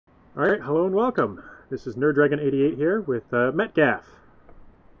Alright, hello and welcome. This is NerdDragon88 here with Metgath.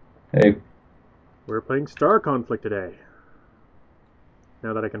 Hey, We're playing Star Conflict today.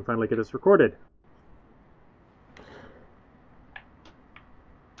 Now that I can finally get this recorded.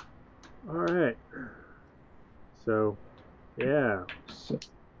 Alright. So, yeah. so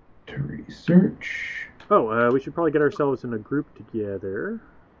to research Oh, we should probably get ourselves in a group together.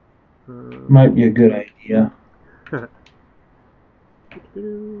 might be a good idea.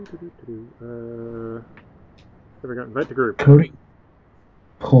 Never got invite to group. Coding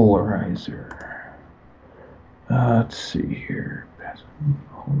polarizer. Let's see here.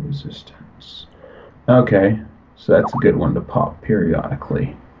 Hole resistance. Okay, so that's a good one to pop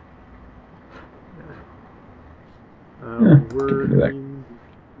periodically. We're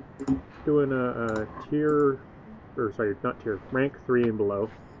doing a tier, or sorry, not tier, rank 3 and below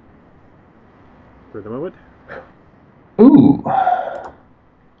for the moment. Ooh.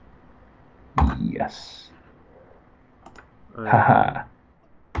 Yes. Haha.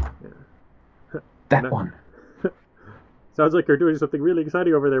 Yeah. That one. Sounds like you're doing something really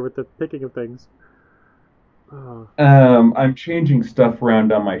exciting over there with the picking of things. I'm changing stuff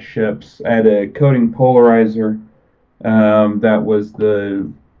around on my ships. I had a coding polarizer. That was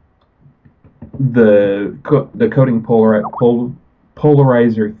the coding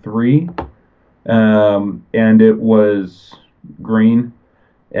polarizer 3, and it was green,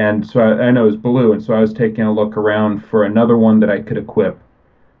 and so I know it was blue, and so I was taking a look around for another one that I could equip,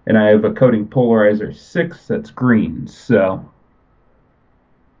 and I have a coding polarizer 6 that's green, so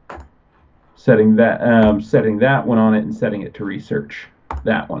setting that one on it and setting it to research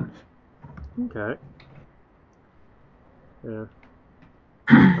that one. Okay. Yeah.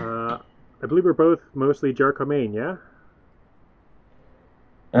 I believe we're both mostly Jericho main, yeah?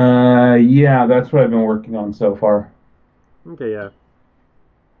 Yeah, that's what I've been working on so far. Okay, yeah.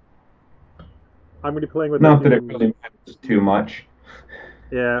 I'm going to be playing with Not that it really matters too much.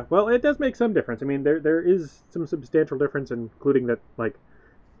 Yeah, well, it does make some difference. I mean, there is some substantial difference, including that, like,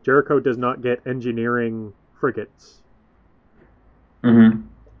 Jericho does not get engineering frigates. Mm-hmm.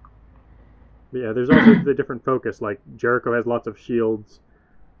 But yeah, there's also the different focus. Like, Jericho has lots of shields.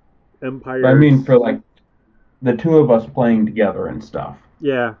 I mean, for Empires. like the two of us playing together and stuff,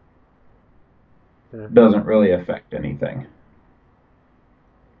 Yeah. Yeah. doesn't really affect anything.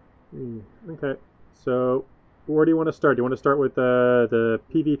 Okay. So, where do you want to start? Do you want to start with the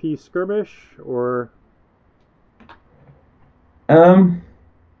PvP skirmish, Um,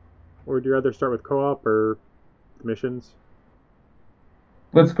 or would you rather start with co-op or missions?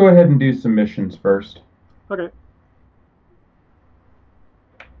 let's go ahead and do some missions first, Okay.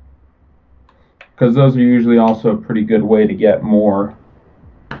 because those are usually also a pretty good way to get more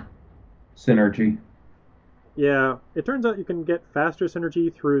synergy. Yeah, it turns out you can get faster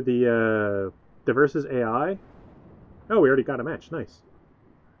synergy through the versus AI. Oh, we already got a match. Nice.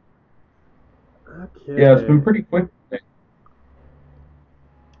 Yeah, it's been Okay. pretty quick.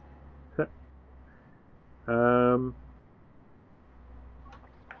 um,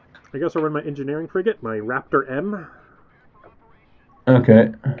 I guess I'll run my engineering frigate, my Raptor M.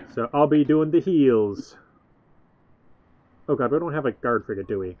 Okay. So I'll be doing the heals. Oh god, we don't have a guard frigate,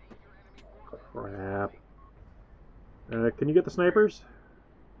 do we? Crap. Can you get the snipers?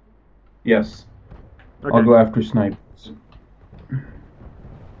 Yes, I'll Okay. go after snipers.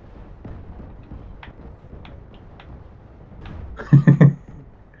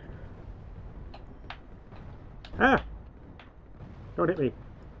 Ah! Don't hit me.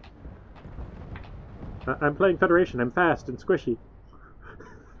 I'm playing Federation. I'm fast and squishy.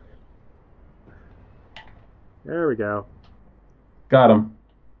 There we go. Got him.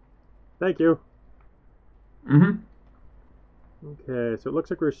 Thank you. Mm-hmm. Okay, so it looks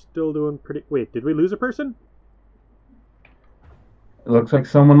like we're still doing pretty... Wait, did we lose a person? It looks like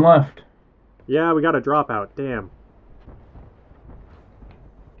someone left. Yeah, we got a dropout. Damn.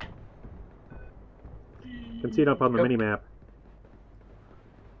 Can see it up on the Yep. minimap.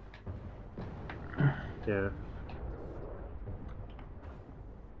 Yeah.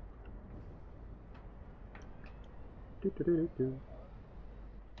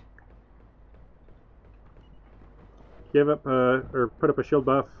 Give up, or put up a shield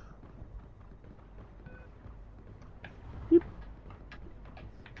buff. Yep.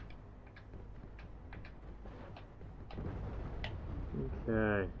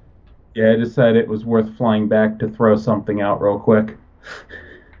 Okay. Yeah, I decided it was worth flying back to throw something out real quick.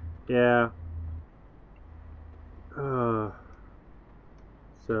 Yeah. Uh,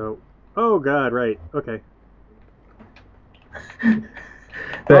 so... Oh god, right. Okay. That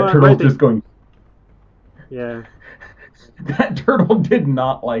turtle's Right thing. just going. Yeah. That turtle did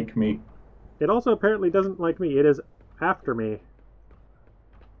not like me. It also apparently doesn't like me. It is after me.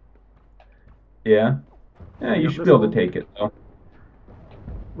 Yeah? Yeah, I you got should be able to missile. take it, though.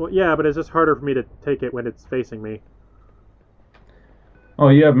 Well, yeah, but it's just harder for me to take it when it's facing me. Oh,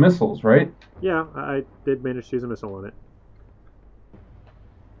 you have missiles, right? Yeah, I did manage to use a missile on it.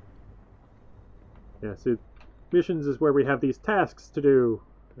 Yeah, so missions is where we have these tasks to do.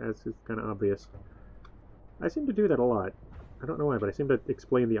 As is kind of obvious. I seem to do that a lot. I don't know why, but I seem to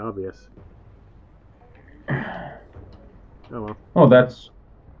explain the obvious. Oh well. Oh, that's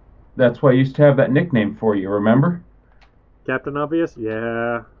why I used to have that nickname for you, remember? Captain Obvious?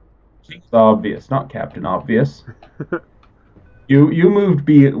 Yeah. It's obvious, not Captain Obvious. You moved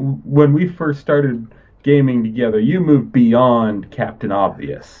when we first started gaming together, you moved beyond Captain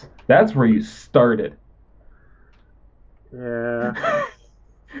Obvious. That's where you started. Yeah.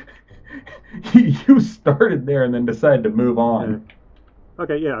 You started there and then decided to move Okay. on.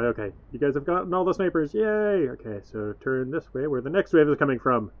 Okay, yeah, okay. You guys have gotten all the snipers. Yay! Okay, so turn this way where the next wave is coming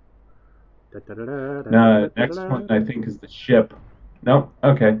from. No, next one I think is the ship. Nope.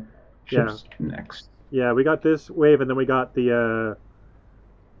 Okay. Yeah. Ship's next. Yeah, we got this wave and then we got the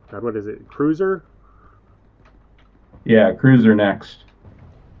God, what is it? Cruiser? Yeah, cruiser next.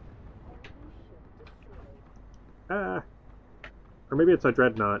 Ah. Or maybe it's a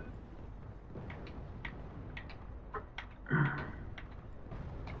dreadnought.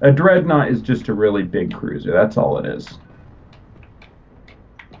 A dreadnought is just a really big cruiser. That's all it is.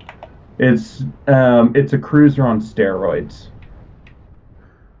 It's a cruiser on steroids.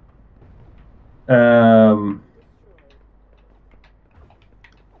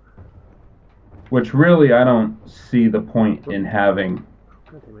 Which really I don't see the point in having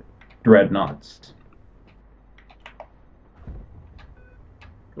dreadnoughts.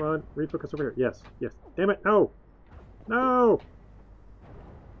 Come on, refocus over here. Yes, yes. Damn it, no! No!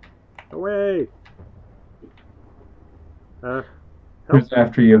 Away! Help. Who's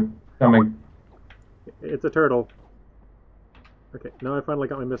after you? Coming. It's a turtle. Okay, now I finally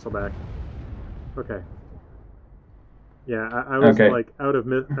got my missile back. Okay. Yeah, I was Okay. like out of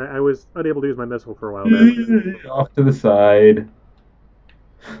I was unable to use my missile for a while there. Off to the side.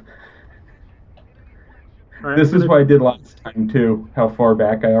 Right, This is what I did last time too. How far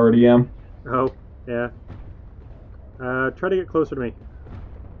back I already am. Oh, yeah. Try to get closer to me.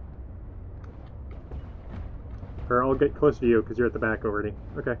 Or I'll get closer to you because you're at the back already.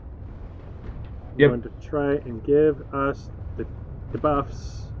 Okay. I'm Yep. going to try and give us the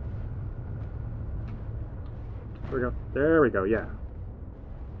buffs. There we go. There we go, yeah.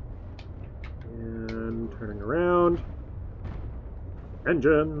 And turning around.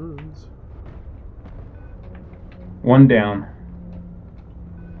 Engines! One down.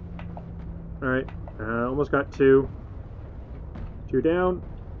 Alright, almost got two. Two down.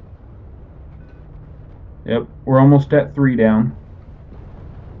 Yep, we're almost at 3 down.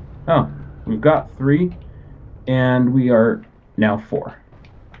 Oh, we've got 3, and we are now 4.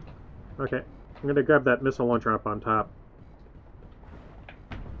 Okay, I'm going to grab that missile launcher up on top.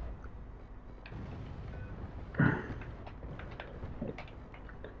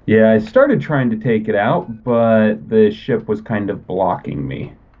 Yeah, I started trying to take it out, but the ship was kind of blocking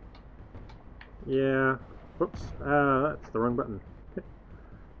me. Yeah. Whoops. That's the wrong button.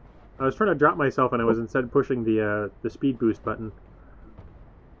 I was trying to drop myself and I was instead pushing the speed boost button.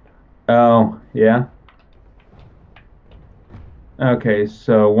 Oh, yeah. Okay,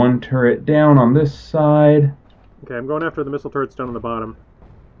 so one turret down on this side. Okay, I'm going after the missile turrets down on the bottom.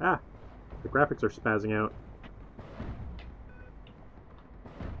 Ah! The graphics are spazzing out.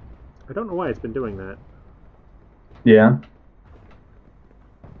 I don't know why it's been doing that. Yeah.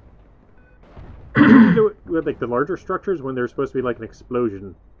 You do it with like the larger structures when there's supposed to be like an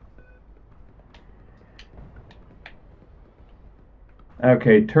explosion.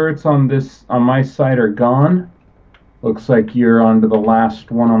 Okay, turrets on my side are gone. Looks like you're onto the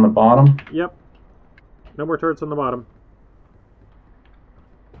last one on the bottom. Yep. No more turrets on the bottom.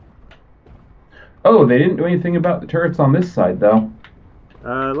 Oh, they didn't do anything about the turrets on this side, though.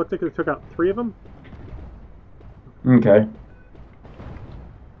 Looked like they took out 3 of them. Okay.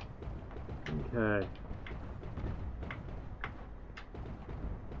 Okay.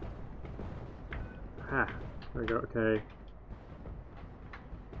 Ah, there we go, okay.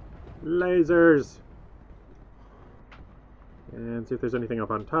 Lasers! And see if there's anything up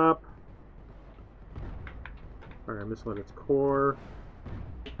on top. Fire a missile at its core.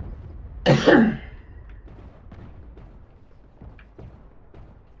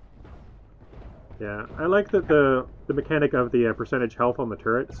 Yeah, I like that the mechanic of the percentage health on the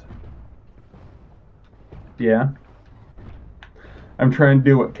turrets. Yeah. I'm trying to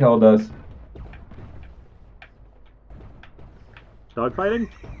do what Kel does. Dogfighting?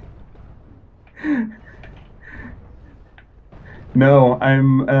 No,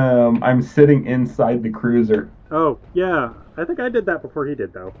 I'm sitting inside the cruiser. Oh, yeah. I think I did that before he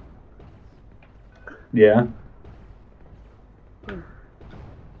did, though. Yeah.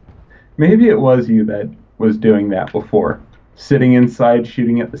 Maybe it was you that was doing that before. Sitting inside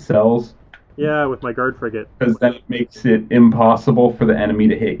shooting at the cells. Yeah, with my guard frigate. Because then it makes it impossible for the enemy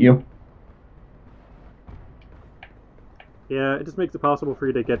to hit you. Yeah, it just makes it possible for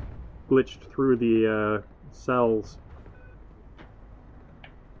you to get glitched through the cells.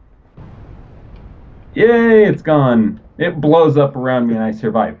 Yay, it's gone. It blows up around me and I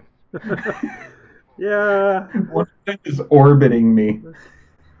survive. Yeah. One thing is orbiting me.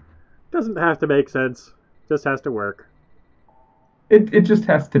 Doesn't have to make sense. Just has to work. It just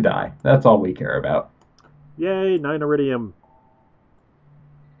has to die. That's all we care about. Yay, 9 iridium.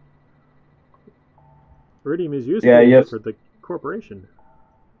 Iridium is useful for the corporation.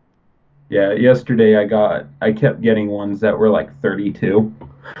 Yeah, yesterday I kept getting ones that were like 32.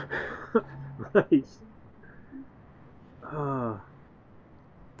 Nice. Okay.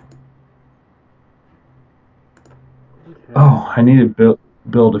 Oh, I need to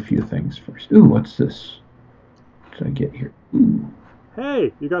build a few things first. Ooh, what's this? What did I get here? Ooh.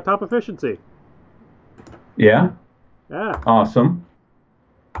 Hey, you got top efficiency. Yeah? Yeah. Awesome.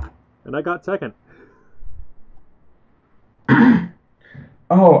 And I got second.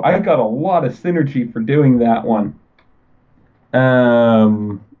 Oh, I got a lot of synergy for doing that one.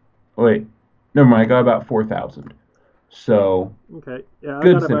 Wait. Never mind, I got about 4,000. So, okay. Yeah, I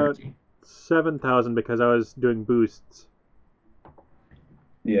good got synergy. About 7,000 because I was doing boosts.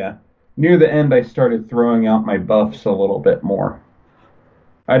 Yeah. Near the end, I started throwing out my buffs a little bit more.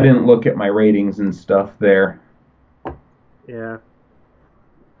 I didn't look at my ratings and stuff there. Yeah.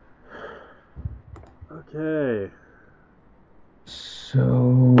 Okay.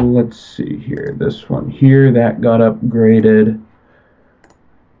 So, let's see here. This one here, that got upgraded.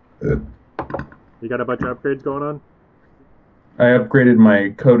 You got a bunch of upgrades going on? I upgraded my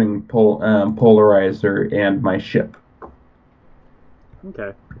coating polarizer and my ship.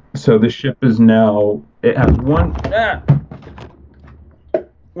 Okay. So the ship is now, it has one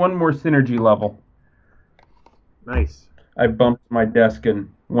more synergy level. Nice. I bumped my desk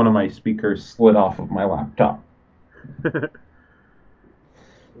and one of my speakers slid off of my laptop.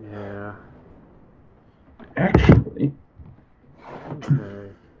 Yeah. Actually.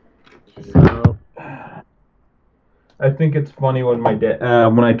 Okay. So. I think it's funny when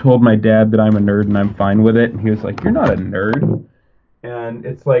when I told my dad that I'm a nerd and I'm fine with it, and he was like, "You're not a nerd." And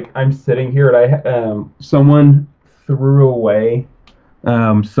it's like I'm sitting here and someone threw away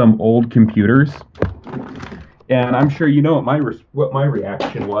some old computers, and I'm sure you know what my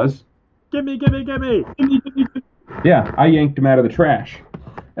reaction was. Gimme! Yeah, I yanked them out of the trash.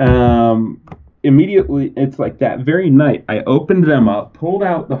 Immediately, it's like that very night, I opened them up, pulled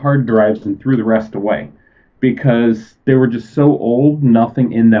out the hard drives, and threw the rest away. Because they were just so old,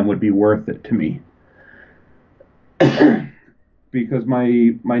 nothing in them would be worth it to me. Because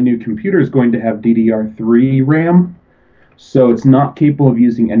my new computer is going to have DDR3 RAM, so it's not capable of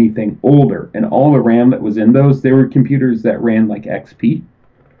using anything older. And all the RAM that was in those, they were computers that ran like XP.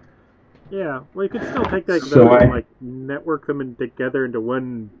 Yeah, well, you could still take like those and like network them together into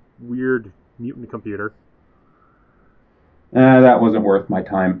one weird mutant computer. That wasn't worth my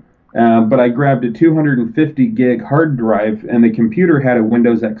time. But I grabbed a 250 gig hard drive, and the computer had a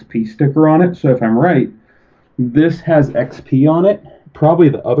Windows XP sticker on it. So if I'm right, this has XP on it. Probably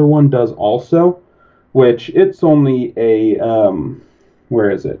the other one does also, which it's only a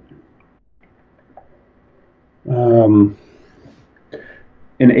where is it? An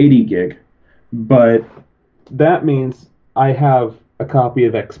 80 gig, but that means I have a copy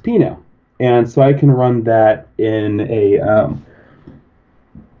of XP now, and so I can run that in a.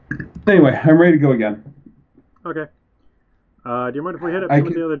 Anyway, I'm ready to go again. Okay. Do you mind if we hit up some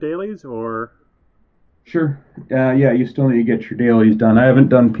of the other dailies, or? Sure. Yeah, you still need to get your dailies done. I haven't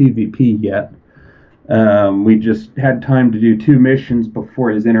done PvP yet. We just had time to do 2 missions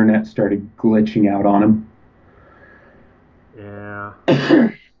before his internet started glitching out on him. Yeah.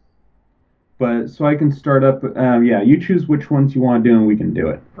 But, so I can start up, yeah, you choose which ones you want to do and we can do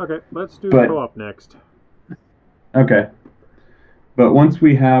it. Okay, let's do co-op next. Okay. But once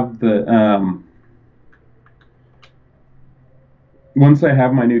we have the, once I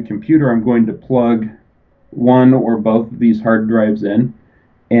have my new computer, I'm going to plug one or both of these hard drives in.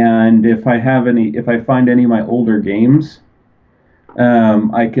 And if I find any of my older games,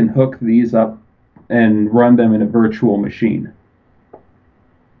 I can hook these up and run them in a virtual machine.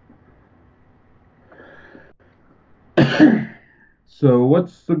 So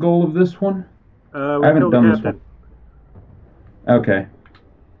what's the goal of this one? I We haven't killed the done this captain. one. Okay.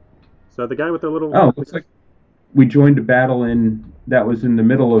 So the guy with the little... Oh, looks like we joined a battle that was in the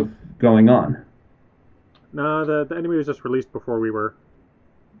middle of going on. No, the enemy was just released before we were.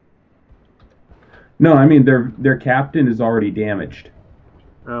 No, I mean their captain is already damaged.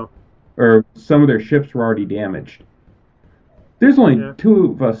 Oh. Or some of their ships were already damaged. There's only Yeah.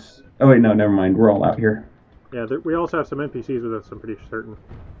 2 of us. Oh wait, no, never mind. We're all out here. Yeah, we also have some NPCs with us, I'm pretty certain.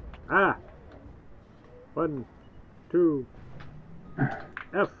 Ah! 1, 2... F!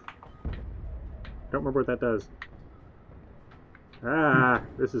 Don't remember what that does. Ah!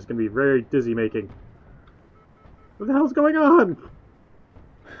 This is going to be very dizzy-making. What the hell's going on?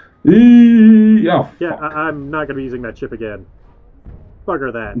 Oh, Yeah, I'm not going to be using that ship again.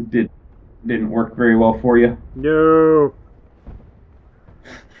 Bugger that. Didn't work very well for you. No!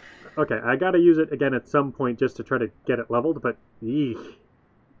 Okay, I gotta use it again at some point just to try to get it leveled, but eek.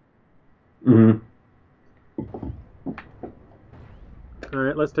 Mm-hmm.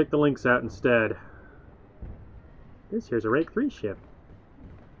 Alright, let's take the Lynx out instead. This here's a rank 3 ship.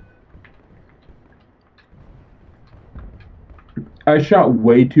 I shot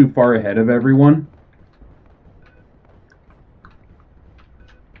way too far ahead of everyone.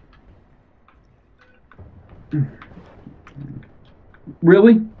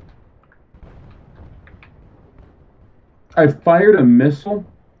 Really? I fired a missile,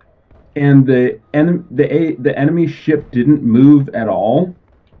 and the enemy ship didn't move at all,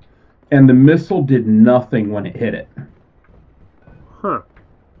 and the missile did nothing when it hit it. Huh.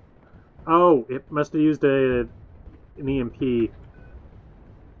 Oh, it must have used an EMP.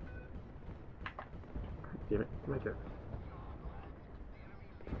 Damn it.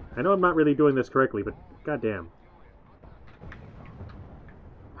 I know I'm not really doing this correctly, but goddamn.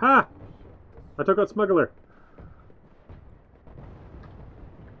 Ha! I took out Smuggler.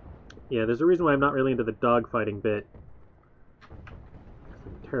 Yeah, there's a reason why I'm not really into the dogfighting bit.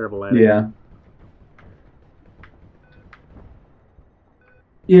 I'm terrible at it. Yeah.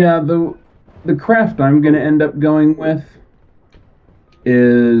 Yeah, the craft I'm going to end up going with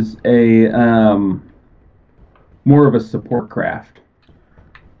is a more of a support craft.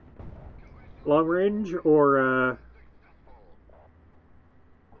 Long range or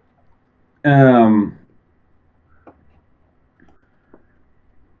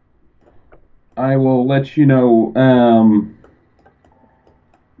I will let you know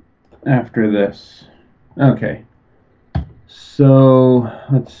after this. Okay. So,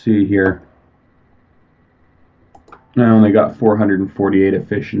 let's see here. I only got 448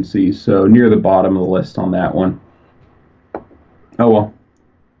 efficiency, so near the bottom of the list on that one. Oh well.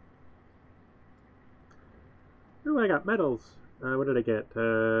 Ooh, I got medals. What did I get?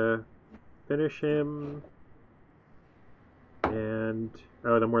 Finish him. And...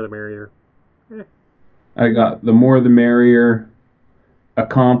 oh, the more the merrier. I got the more the merrier,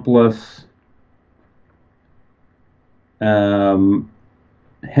 accomplice, henchman,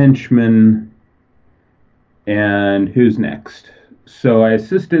 and who's next? So I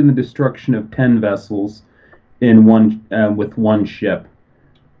assisted in the destruction of 10 vessels in with one ship,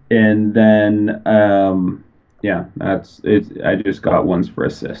 and then yeah, that's it. I just got ones for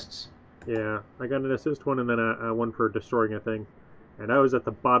assists. Yeah, I got an assist one and then a one for destroying a thing, and I was at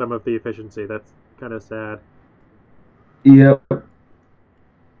the bottom of the efficiency. That's kind of sad. Yep. Oh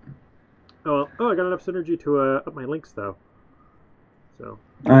well. Oh, I got enough synergy to up my links though. So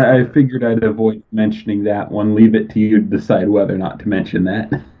I figured I'd avoid mentioning that one. Leave it to you to decide whether or not to mention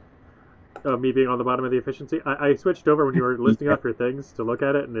that. Me being on the bottom of the efficiency, I switched over when you were listing off your things to look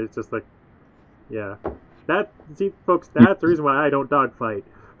at it, and it's just like, yeah, see, folks, that's the reason why I don't dogfight.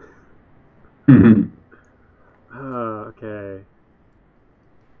 Okay.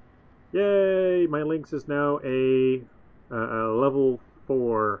 Yay! My Lynx is now a level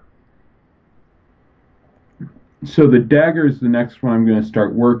 4. So the dagger is the next one I'm going to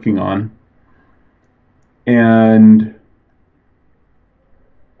start working on. And...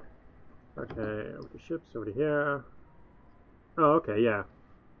 okay, over the ships, over to here. Oh, okay, yeah.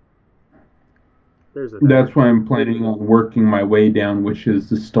 There's a dagger. That's why I'm planning on working my way down, which is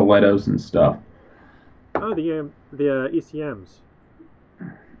the stilettos and stuff. Oh, the ECMs.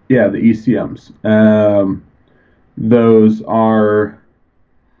 Yeah, the ECMs. Those are...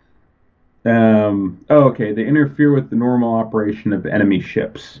 oh, okay, they interfere with the normal operation of enemy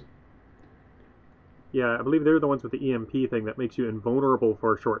ships. Yeah, I believe they're the ones with the EMP thing that makes you invulnerable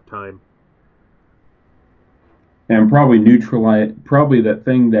for a short time. And probably that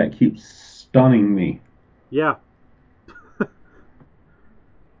thing that keeps stunning me. Yeah.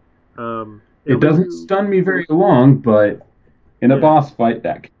 It doesn't stun me very long, but in a boss fight,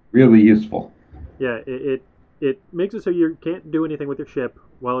 that can be really useful. Yeah, it makes it so you can't do anything with your ship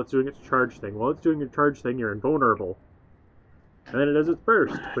while it's doing its charge thing. While it's doing its charge thing, you're invulnerable. And then it does its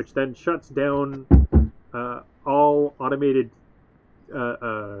burst, which then shuts down all automated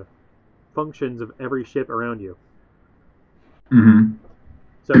functions of every ship around you. Mm-hmm.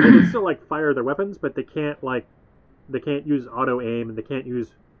 So they can still like fire their weapons, but they can't use auto aim, and they can't use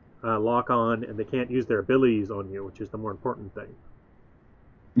lock on, and they can't use their abilities on you, which is the more important thing.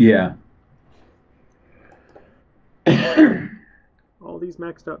 Yeah. All these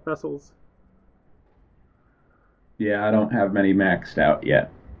maxed out vessels. Yeah, I don't have many maxed out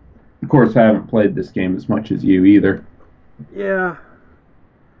yet. Of course, I haven't played this game as much as you either. Yeah.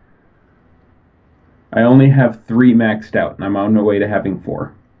 I only have 3 maxed out, and I'm on my way to having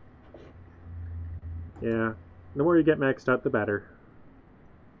 4. Yeah. The more you get maxed out, the better.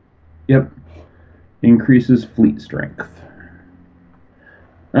 Yep. Increases fleet strength.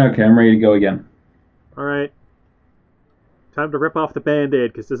 Okay, I'm ready to go again. Alright. Time to rip off the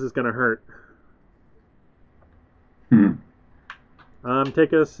band-aid, because this is going to hurt.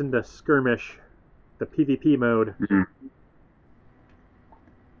 Take us into skirmish, the PvP mode.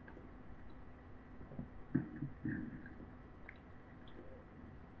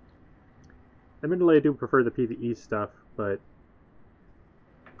 Admittedly, I do prefer the PvE stuff, but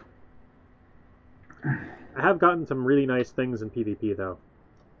I have gotten some really nice things in PvP, though.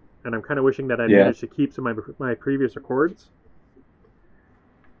 And I'm kind of wishing that I'd managed to keep some of my previous records.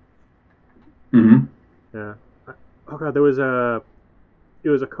 Mm-hmm. Yeah. Oh god, it was a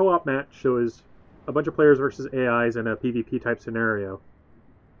co-op match, so it was a bunch of players versus AIs in a PvP type scenario.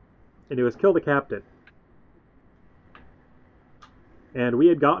 And it was kill the captain. And we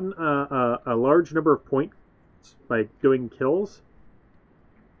had gotten a large number of points by doing kills,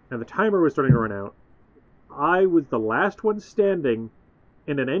 and the timer was starting to run out. I was the last one standing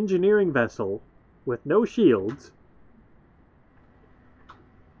in an engineering vessel with no shields,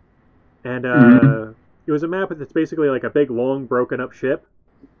 and it was a map that's basically like a big, long, broken up ship,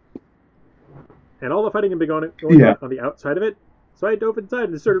 and all the fighting had been going on the outside of it, so I dove inside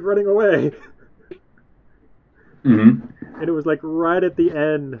and started running away. And it was like right at the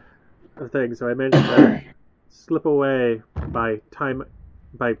end of things, so I managed to slip away by timeout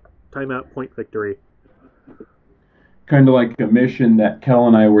point victory. Kind of like a mission that Kel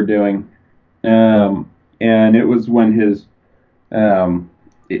and I were doing, and it was when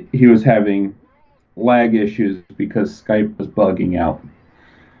he was having lag issues because Skype was bugging out,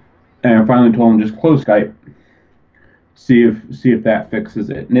 and I finally told him just close Skype, see if that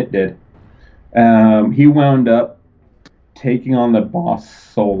fixes it, and it did. He wound up taking on the boss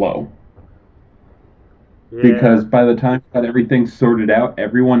solo. Yeah. Because by the time he got everything sorted out,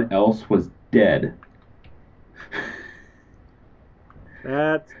 everyone else was dead.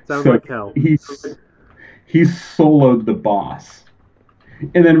 That sounds like hell. He soloed the boss.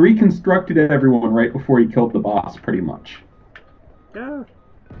 And then reconstructed everyone right before he killed the boss, pretty much. Yeah.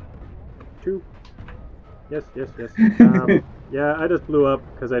 True. Yes. Yeah, I just blew up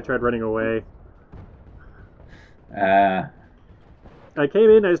because I tried running away. I came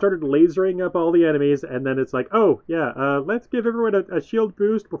in, I started lasering up all the enemies, and then it's like, oh, yeah, let's give everyone a shield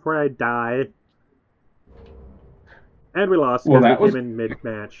boost before I die. And we lost because we came in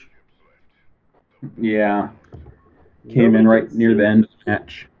mid-match. Yeah. Came in right near the end of the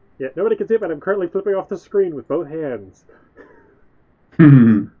match. Yeah, nobody can see it, but I'm currently flipping off the screen with both hands.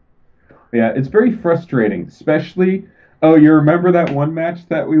 Yeah, it's very frustrating, especially... Oh, you remember that one match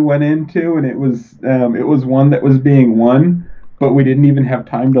that we went into, and it was one that was being won, but we didn't even have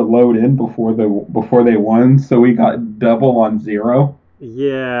time to load in before they won, so we got double on 0.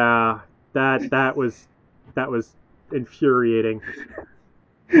 Yeah, that was infuriating.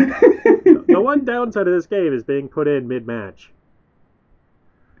 The one downside of this game is being put in mid-match.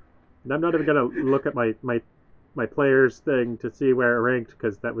 And I'm not even gonna look at my players thing to see where it ranked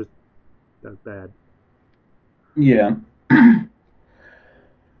because that was bad. Yeah.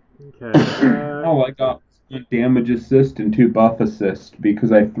 Okay. I got 1 damage assist and 2 buff assist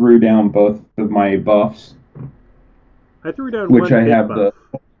because I threw down both of my buffs. I threw down which one I big have buff.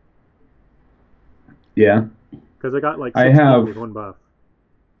 Yeah. Because I got like 6 with 1 buff.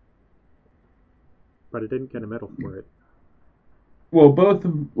 But I didn't get a medal for it. Well,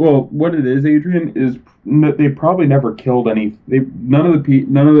 what it is, Adrian, is they probably never killed any. None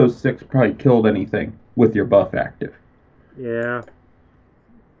of those 6 probably killed anything with your buff active. Yeah.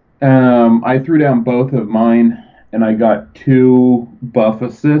 I threw down both of mine, and I got 2 buff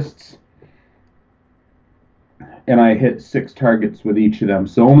assists. and I hit 6 targets with each of them.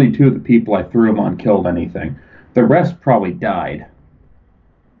 So only 2 of the people I threw them on killed anything. The rest probably died.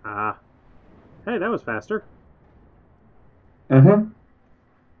 Ah. Hey, that was faster. Uh-huh.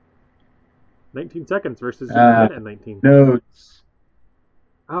 19 seconds versus just a minute and 19. Notes.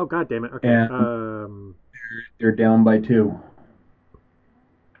 Oh, god damn it. Okay. And they're down by 2.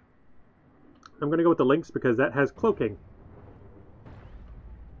 I'm going to go with the Lynx because that has cloaking.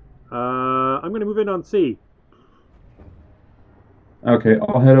 I'm going to move in on C. Okay,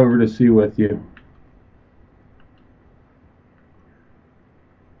 I'll head over to C with you.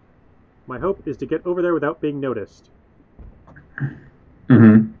 My hope is to get over there without being noticed.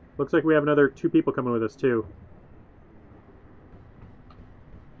 Mm-hmm. Looks like we have another 2 people coming with us, too.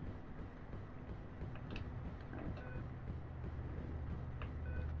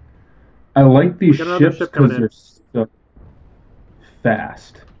 I like these ships ship because they're so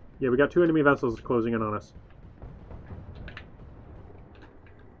fast. Yeah, we got 2 enemy vessels closing in on us.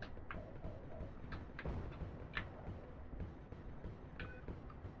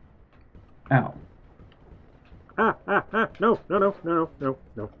 Ow. Ah, ah, ah, no, no, no, no, no,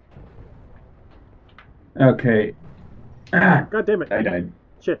 no. Okay. Ah, God damn it. I died.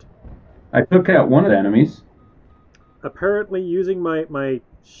 Shit. I took out one of the enemies. Apparently using my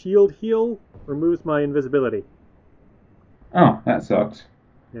shield heal removes my invisibility. Oh, that sucks.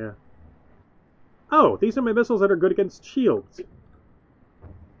 Yeah. Oh, these are my missiles that are good against shields.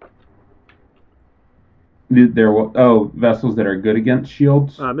 They're vessels that are good against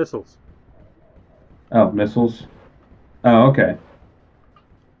shields. Missiles. Oh, missiles. Oh, okay.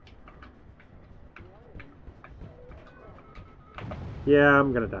 Yeah,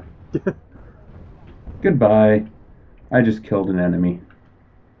 I'm gonna die. Goodbye. I just killed an enemy.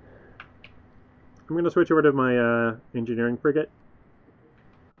 I'm gonna switch over to my engineering frigate.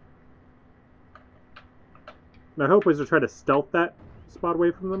 My hope was to try to stealth that spot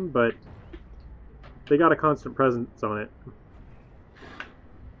away from them, but they got a constant presence on it.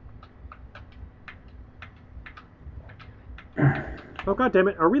 Oh god damn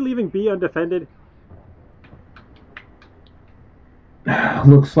it, are we leaving B undefended?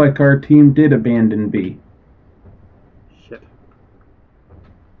 Looks like our team did abandon B. Shit.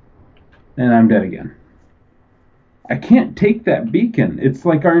 And I'm dead again. I can't take that beacon. It's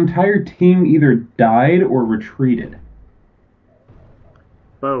like our entire team either died or retreated.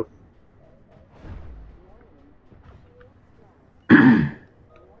 Both.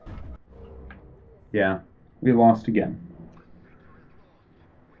 Yeah, we lost again.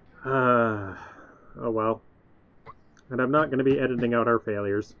 Oh well. And I'm not going to be editing out our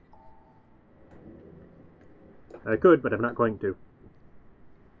failures. I could, but I'm not going to.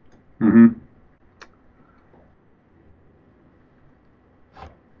 Mm-hmm.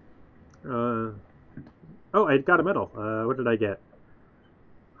 Oh, I got a medal. What did I get?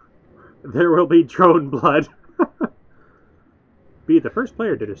 There will be drone blood. Be the first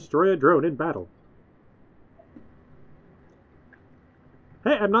player to destroy a drone in battle.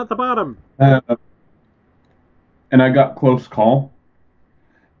 Hey, I'm not the bottom. And I got close call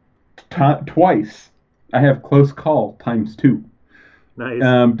twice. I have close call times 2.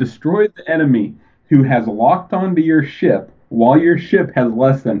 Nice. Destroy the enemy who has locked onto your ship while your ship has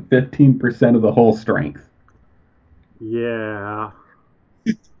less than 15% of the hull strength. Yeah.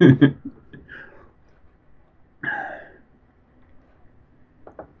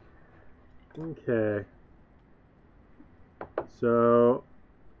 Okay. So,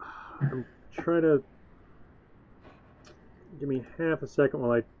 I'm trying to... Give me half a second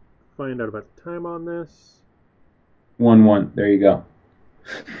while I find out about the time on this. 1-1. There you go.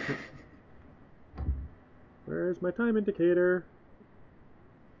 Where's my time indicator?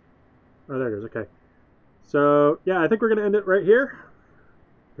 Oh, there it is. Okay. So, yeah, I think we're going to end it right here.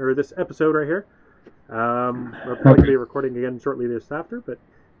 Or this episode right here. We're probably going to be recording again shortly this after. But,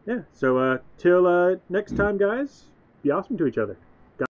 yeah. So, till next time, guys, be awesome to each other.